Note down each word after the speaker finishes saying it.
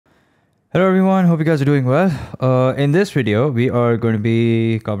Hello everyone, hope you guys are doing well. In this video, we are going to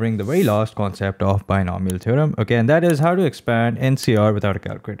be covering the very last concept of binomial theorem, okay, and that is how to expand NCR without a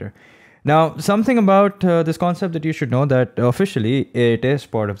calculator. Now, something about this concept that you should know that officially it is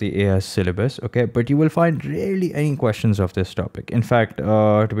part of the AS syllabus, okay, but you will find rarely any questions of this topic. In fact,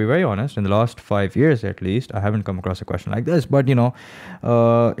 to be very honest, in the last 5 years at least, I haven't come across a question like this, but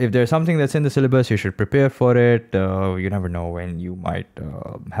if there's something that's in the syllabus, you should prepare for it. You never know when you might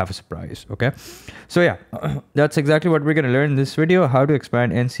have a surprise, okay? So yeah, that's exactly what we're going to learn in this video, how to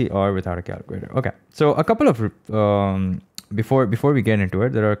expand NCR without a calculator. Okay, so a couple of before we get into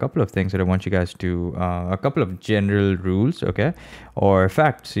it, there are a couple of things that I want you guys to a couple of general rules, okay, or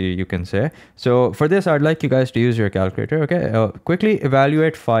facts you can say. So for this, I'd like you guys to use your calculator, okay. Quickly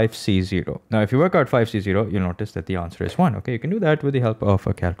evaluate 5C0. Now if you work out 5C0, you'll notice that the answer is 1, okay. You can do that with the help of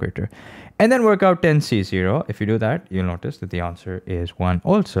a calculator, and then work out 10C0. If you do that, you'll notice that the answer is 1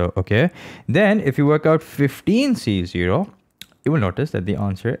 also, okay. Then if you work out 15C0, you will notice that the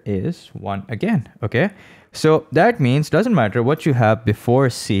answer is 1 again, okay. So that means doesn't matter what you have before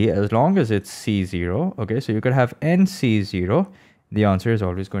C, as long as it's C0, okay. So you could have NC0, the answer is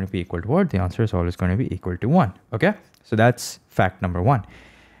always going to be equal to what? The answer is always going to be equal to 1, okay. So that's fact number 1.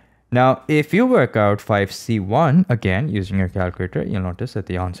 Now, if you work out 5C1, again, using your calculator, you'll notice that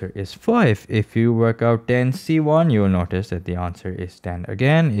the answer is 5. If you work out 10C1, you'll notice that the answer is 10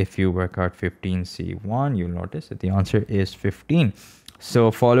 again. If you work out 15C1, you'll notice that the answer is 15.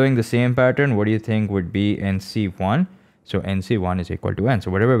 So following the same pattern, what do you think would be NC1? So NC1 is equal to N. So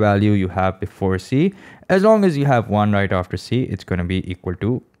whatever value you have before C, as long as you have 1 right after C, it's going to be equal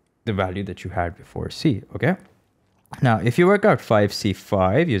to the value that you had before C, okay? Now, if you work out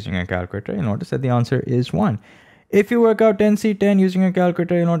 5C5 using a calculator, you'll notice that the answer is 1. If you work out 10C10 using a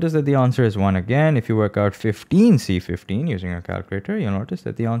calculator, you'll notice that the answer is 1 again. If you work out 15C15 using a calculator, you'll notice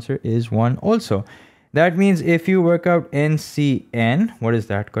that the answer is 1 also. That means if you work out NCN, what is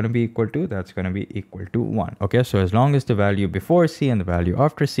that going to be equal to? That's going to be equal to 1. Okay, so as long as the value before C and the value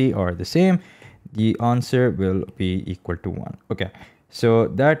after C are the same, the answer will be equal to 1. Okay, so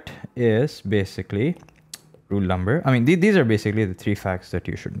that is basically rule number. I mean, these are basically the 3 facts that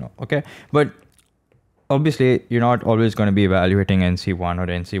you should know. Okay, but obviously, you're not always going to be evaluating NC1 or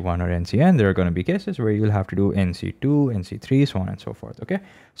NC1 or NCN. There are going to be cases where you'll have to do NC2, NC3, so on and so forth, okay?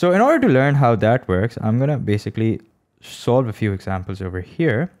 So in order to learn how that works, I'm going to basically solve a few examples over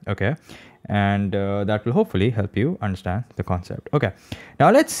here, okay? And that will hopefully help you understand the concept. Okay, now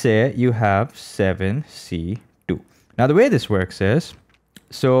let's say you have 7C2. Now the way this works is,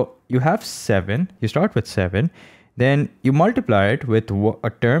 so you have 7, you start with 7, then you multiply it with a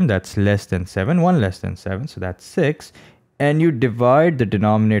term that's less than 7, 1 less than 7, so that's 6, and you divide the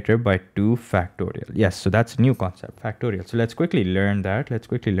denominator by 2 factorial. Yes, so that's a new concept, factorial. So let's quickly learn that. Let's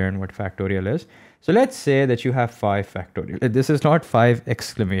quickly learn what factorial is. So let's say that you have 5 factorial. This is not 5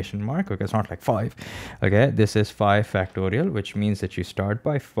 exclamation mark, okay, it's not like 5, okay, this is 5 factorial, which means that you start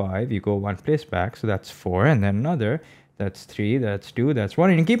by 5, you go 1 place back, so that's 4, and then another, that's 3, that's 2, that's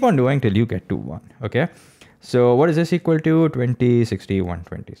 1, and you keep on doing till you get to 1, okay. So what is this equal to? 20, 60,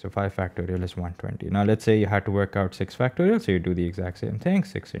 120. So 5 factorial is 120. Now let's say you had to work out 6 factorial. So you do the exact same thing.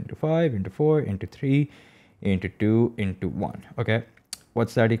 6 into 5 into 4 into 3 into 2 into 1. Okay.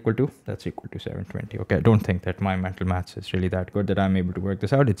 What's that equal to? That's equal to 720. Okay. I don't think that my mental maths is really that good that I'm able to work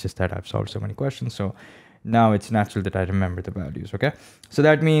this out. It's just that I've solved so many questions. So now it's natural that I remember the values, okay? So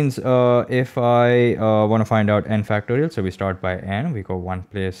that means if I want to find out n factorial, so we start by n, we go 1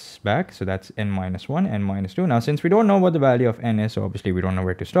 place back, so that's n minus 1, n minus 2. Now, since we don't know what the value of n is, so obviously we don't know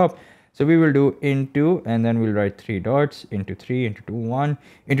where to stop. So we will do into, and then we'll write 3 dots, into 3, into 2, 1,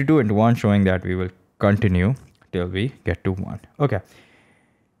 into 2, into 1, showing that we will continue till we get to 1, okay?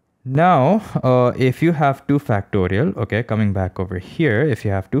 Now, if you have 2 factorial, okay, coming back over here, if you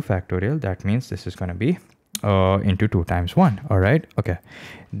have 2 factorial, that means this is going to be into 2 times 1, all right, okay.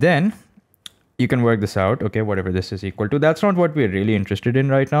 Then you can work this out, okay, whatever this is equal to. That's not what we're really interested in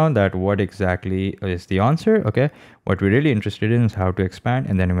right now, that what exactly is the answer, okay. What we're really interested in is how to expand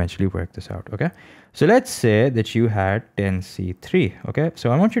and then eventually work this out, okay. So let's say that you had 10C3, okay. So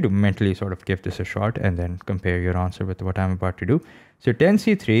I want you to mentally sort of give this a shot and then compare your answer with what I'm about to do. So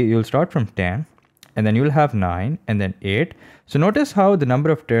 10C3, you'll start from 10, and then you'll have 9, and then 8. So notice how the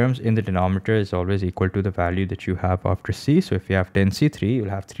number of terms in the denominator is always equal to the value that you have after C. So if you have 10C3, you'll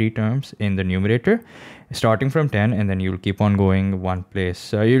have 3 terms in the numerator, starting from 10, and then you'll keep on going 1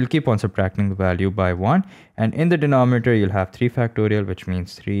 place. You'll keep on subtracting the value by 1, and in the denominator, you'll have 3 factorial, which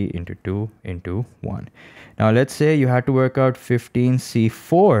means 3 into 2 into 1. Now let's say you had to work out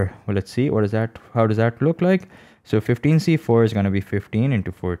 15C4. Well, let's see, what is that? How does that look like? So 15C4 is going to be 15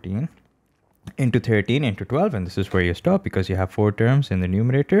 into 14 into 13 into 12, and this is where you stop because you have 4 terms in the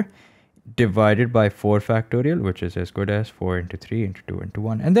numerator, divided by 4 factorial, which is as good as 4 into 3 into 2 into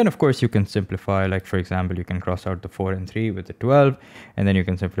 1. And then of course you can simplify, like for example, you can cross out the 4 and 3 with the 12, and then you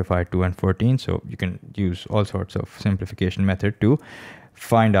can simplify 2 and 14. So you can use all sorts of simplification method to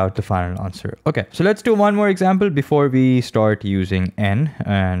find out the final answer. Okay, so let's do one more example before we start using n,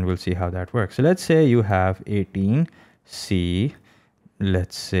 and we'll see how that works. So let's say you have 18c,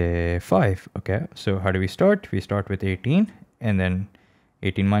 let's say 5. Okay, so how do we start? We start with 18, and then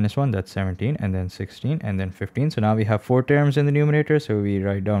 18 minus 1, that's 17, and then 16, and then 15. So now we have 4 terms in the numerator, so we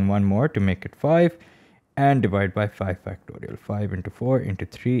write down one more to make it 5, and divide by 5 factorial. 5 into 4 into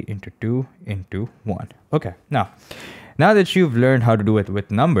 3 into 2 into 1. Okay, now that you've learned how to do it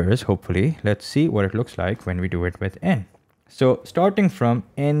with numbers, hopefully, let's see what it looks like when we do it with n. So starting from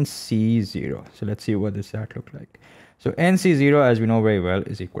nc0, so let's see what does that look like. So nc0, as we know very well,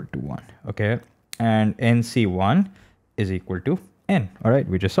 is equal to 1, okay? And nc1 is equal to n. All right,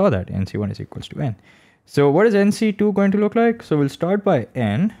 we just saw that nc1 is equals to n. So what is nc2 going to look like? So we'll start by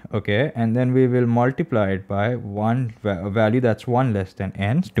n, okay, and then we will multiply it by a value that's 1 less than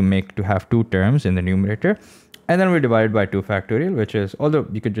n to have 2 terms in the numerator, and then we divide it by 2 factorial, which is, although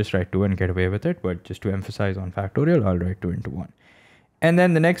you could just write 2 and get away with it, but just to emphasize on factorial, I'll write 2 into 1. And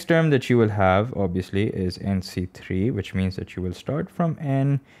then the next term that you will have, obviously, is nc3, which means that you will start from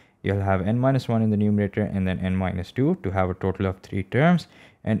n. You'll have n minus 1 in the numerator and then n minus 2 to have a total of 3 terms.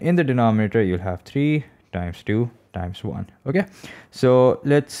 And in the denominator, you'll have 3 times 2 times 1. Okay, so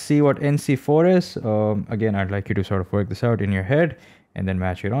let's see what nc4 is. Again, I'd like you to sort of work this out in your head and then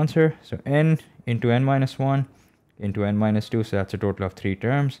match your answer. So n into n minus 1 into n minus 2, so that's a total of 3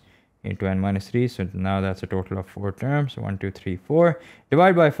 terms, into n minus 3, so now that's a total of 4 terms, 1, 2, 3, 4,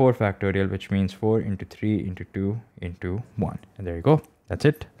 divide by 4 factorial, which means 4 into 3 into 2 into 1. And there you go. That's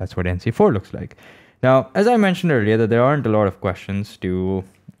it. That's what NC4 looks like. Now, as I mentioned earlier, that there aren't a lot of questions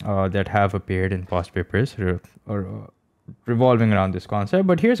that have appeared in past papers revolving around this concept,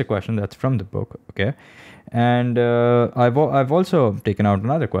 but here's a question that's from the book, okay? And I've also taken out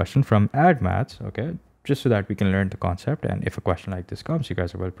another question from Add Maths, okay? Just so that we can learn the concept, and if a question like this comes, you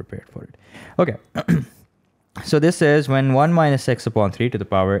guys are well prepared for it. Okay, so this says when 1 minus x upon 3 to the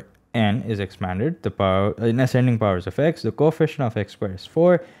power n is expanded, the power in ascending powers of x, the coefficient of x squared is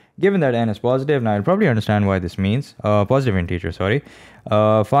 4. Given that n is positive, now you'll probably understand why this means, positive integer, sorry.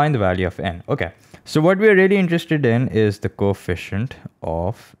 Find the value of n. Okay, so what we're really interested in is the coefficient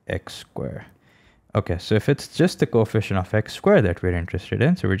of x squared. Okay, so if it's just the coefficient of x squared that we're interested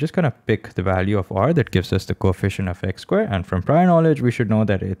in, so we're just going to pick the value of r that gives us the coefficient of x squared. And from prior knowledge, we should know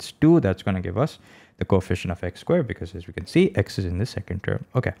that it's 2 that's going to give us the coefficient of x squared, because as we can see, x is in the second term.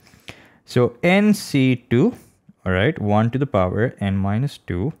 Okay, so nc2, all right, 1 to the power n minus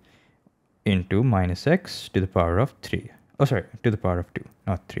 2 into minus x to the power of 3. Oh, sorry, to the power of 2,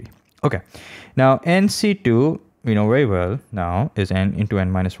 not 3. Okay, now nc2, we know very well now, is n into n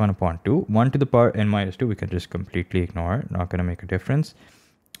minus 1 upon 2. 1 to the power n minus 2, we can just completely ignore, not going to make a difference,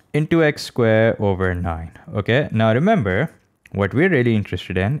 into x squared over 9. Okay, now remember, what we're really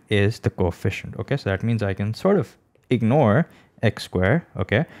interested in is the coefficient. Okay, so that means I can sort of ignore x squared.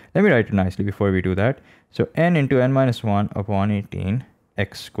 Okay, let me write it nicely before we do that. So n into n minus 1 upon 18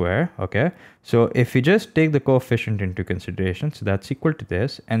 x squared. Okay, so if we just take the coefficient into consideration, so that's equal to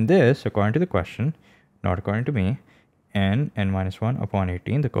this, and this, according to the question, not according to me, n minus 1 upon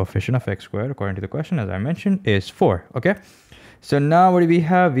 18, the coefficient of x squared, according to the question, as I mentioned, is 4. Okay, so now what do we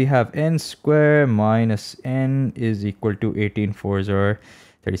have? We have n squared minus n is equal to 18 4s are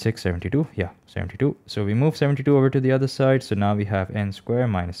 36, 72. Yeah, 72. So we move 72 over to the other side. So now we have n squared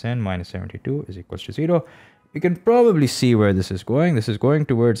minus n minus 72 is equals to 0. You can probably see where this is going. This is going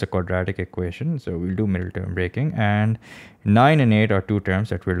towards a quadratic equation. So we'll do middle term breaking. And 9 and 8 are 2 terms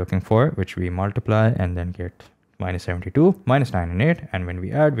that we're looking for, which we multiply and then get minus 72, minus 9 and 8. And when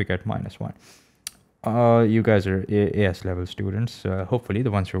we add, we get minus 1. You guys are AS level students, hopefully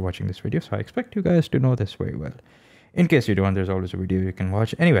the ones who are watching this video. So I expect you guys to know this very well. In case you don't, there's always a video you can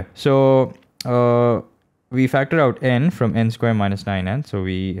watch. Anyway, so we factor out n from n squared minus 9n. So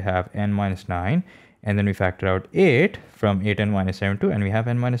we have n minus 9. And then we factor out 8 from 8n minus 72, and we have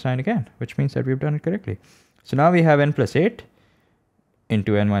n minus 9 again, which means that we've done it correctly. So now we have n plus 8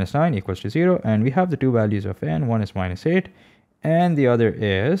 into n minus 9 equals to 0, and we have the two values of n. One is minus 8, and the other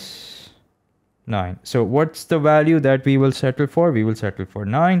is 9. So what's the value that we will settle for? We will settle for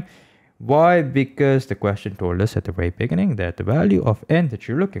 9. Why? Because the question told us at the very beginning that the value of n that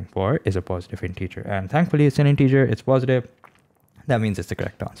you're looking for is a positive integer. And thankfully, it's an integer, it's positive. That means it's the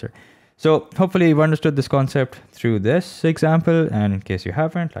correct answer. So hopefully you've understood this concept through this example. And in case you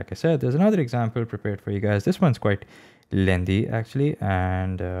haven't, like I said, there's another example prepared for you guys. This one's quite lengthy actually.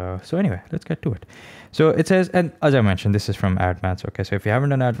 And so anyway, let's get to it. So it says, and as I mentioned, this is from AdMaths. Okay, so if you haven't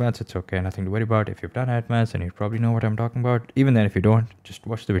done AdMaths, it's okay, nothing to worry about. If you've done AdMaths, then you probably know what I'm talking about. Even then, if you don't, just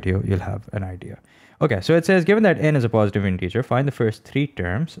watch the video, you'll have an idea. Okay, so it says, given that n is a positive integer, find the first three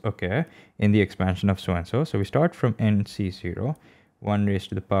terms, okay, in the expansion of so-and-so. So we start from nc0, 1 raised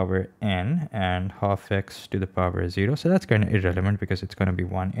to the power n, and half x to the power 0. So that's kind of irrelevant because it's going to be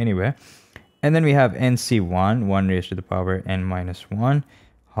 1 anyway. And then we have nc1, 1 raised to the power n minus 1,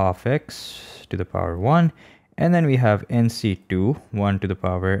 half x to the power 1. And then we have nc2, 1 to the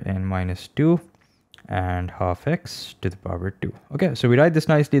power n minus 2, and half x to the power 2. Okay, so we write this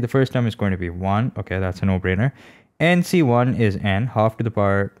nicely. The first term is going to be 1. Okay, that's a no-brainer. nc1 is n, half to the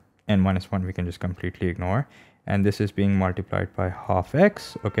power n minus 1 we can just completely ignore. And this is being multiplied by half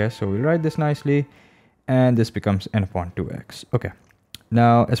x. Okay, so we'll write this nicely. And this becomes n upon 2x. Okay.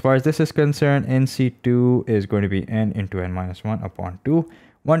 Now, as far as this is concerned, nc2 is going to be n into n minus 1 upon 2.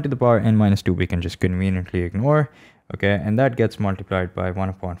 1 to the power n minus 2 we can just conveniently ignore. Okay, and that gets multiplied by 1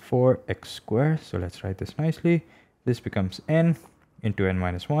 upon 4 x squared. So let's write this nicely. This becomes n into n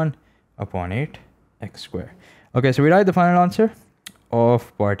minus 1 upon 8 x squared. Okay, so we write the final answer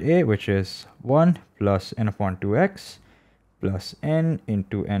of part A, which is 1 plus n upon 2x plus n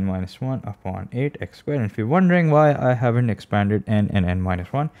into n minus 1 upon 8 x squared. And if you're wondering why I haven't expanded n and n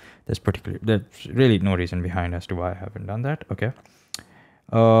minus 1, there's really no reason behind as to why I haven't done that. Okay.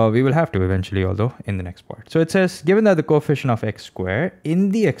 We will have to eventually, although, in the next part. So it says, given that the coefficient of x squared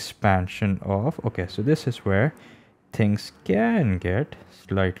in the expansion of, okay, so this is where things can get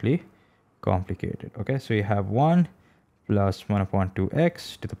slightly complicated. Okay, so you have 1 plus 1 upon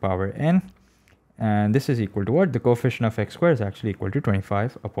 2x to the power n. And this is equal to what? The coefficient of x squared is actually equal to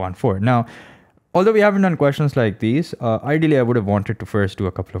 25 upon 4. Now, although we haven't done questions like these, ideally I would have wanted to first do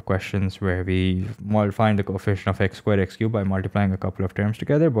a couple of questions where we find the coefficient of x squared, x cubed by multiplying a couple of terms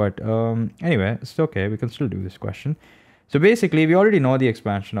together. But anyway, it's okay. We can still do this question. So basically, we already know the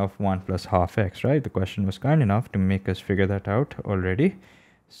expansion of 1 plus half x, right? The question was kind enough to make us figure that out already.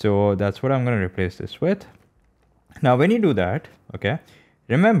 So that's what I'm going to replace this with. Now, when you do that, okay,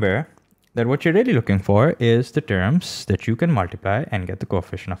 remember that what you're really looking for is the terms that you can multiply and get the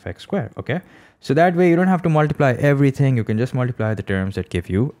coefficient of x squared, okay? So that way you don't have to multiply everything. You can just multiply the terms that give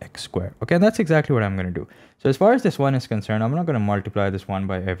you x squared, okay? And that's exactly what I'm going to do. So as far as this one is concerned, I'm not going to multiply this one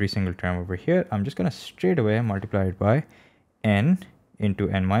by every single term over here. I'm just going to straight away multiply it by n into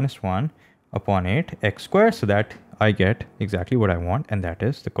n minus 1 upon 8 x squared, so that I get exactly what I want, and that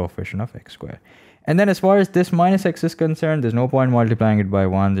is the coefficient of x squared. And then as far as this minus x is concerned, there's no point multiplying it by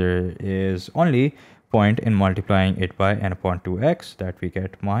 1. There is only point in multiplying it by n upon 2x, that we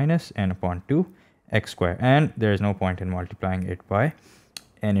get minus n upon 2 x squared. And there is no point in multiplying it by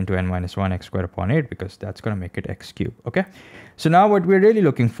n into n minus 1 x squared upon 8, because that's going to make it x cubed. Okay, so now what we're really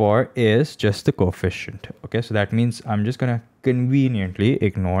looking for is just the coefficient. Okay, so that means I'm just going to conveniently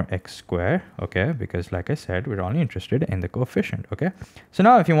ignore x squared, okay, because like I said, we're only interested in the coefficient. Okay, so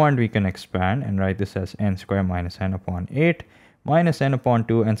now if you want, we can expand and write this as n squared minus n upon 8 minus n upon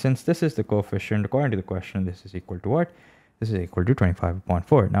 2. And since this is the coefficient, according to the question, this is equal to what? This is equal to 25 upon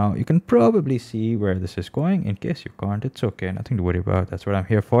 4. Now, you can probably see where this is going. In case you can't, it's okay. Nothing to worry about. That's what I'm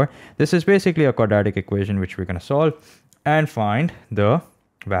here for. This is basically a quadratic equation which we're going to solve and find the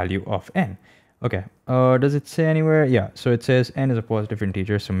value of n. Okay. Does it say anywhere? Yeah. So it says n is a positive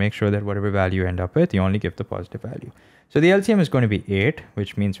integer. So make sure that whatever value you end up with, you only give the positive value. So the LCM is going to be 8,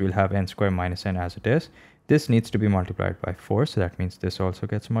 which means we'll have n squared minus n as it is. This needs to be multiplied by 4. So that means this also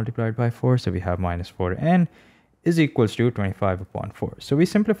gets multiplied by 4. So we have minus 4n is equals to 25 upon 4. So we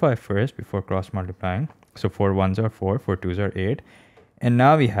simplify first before cross multiplying. So 4 1s are 4, 4 2s are 8. And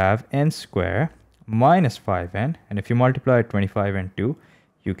now we have n squared minus 5n. And if you multiply 25 and 2,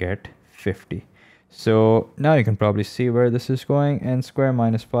 you get 50. So now you can probably see where this is going. N squared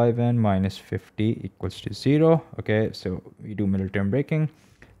minus 5n minus 50 equals to 0. Okay, so we do middle term breaking.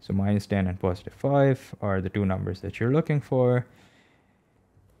 So minus 10 and positive 5 are the two numbers that you're looking for.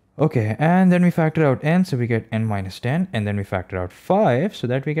 Okay, and then we factor out n, so we get n minus 10, and then we factor out 5, so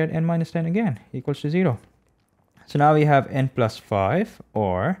that we get n minus 10 again, equals to 0. So now we have n plus 5,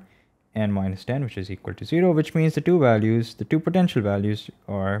 or n minus 10, which is equal to 0, which means the two potential values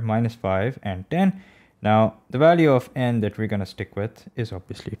are minus 5 and 10. Now, the value of n that we're going to stick with is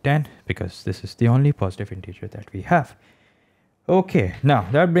obviously 10, because this is the only positive integer that we have. Okay, now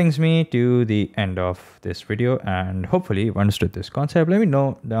that brings me to the end of this video, and hopefully you've understood this concept. Let me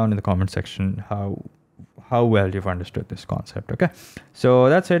know down in the comment section how well you've understood this concept. Okay, so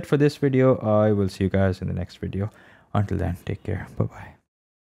that's it for this video. I will see you guys in the next video. Until then, take care. Bye bye.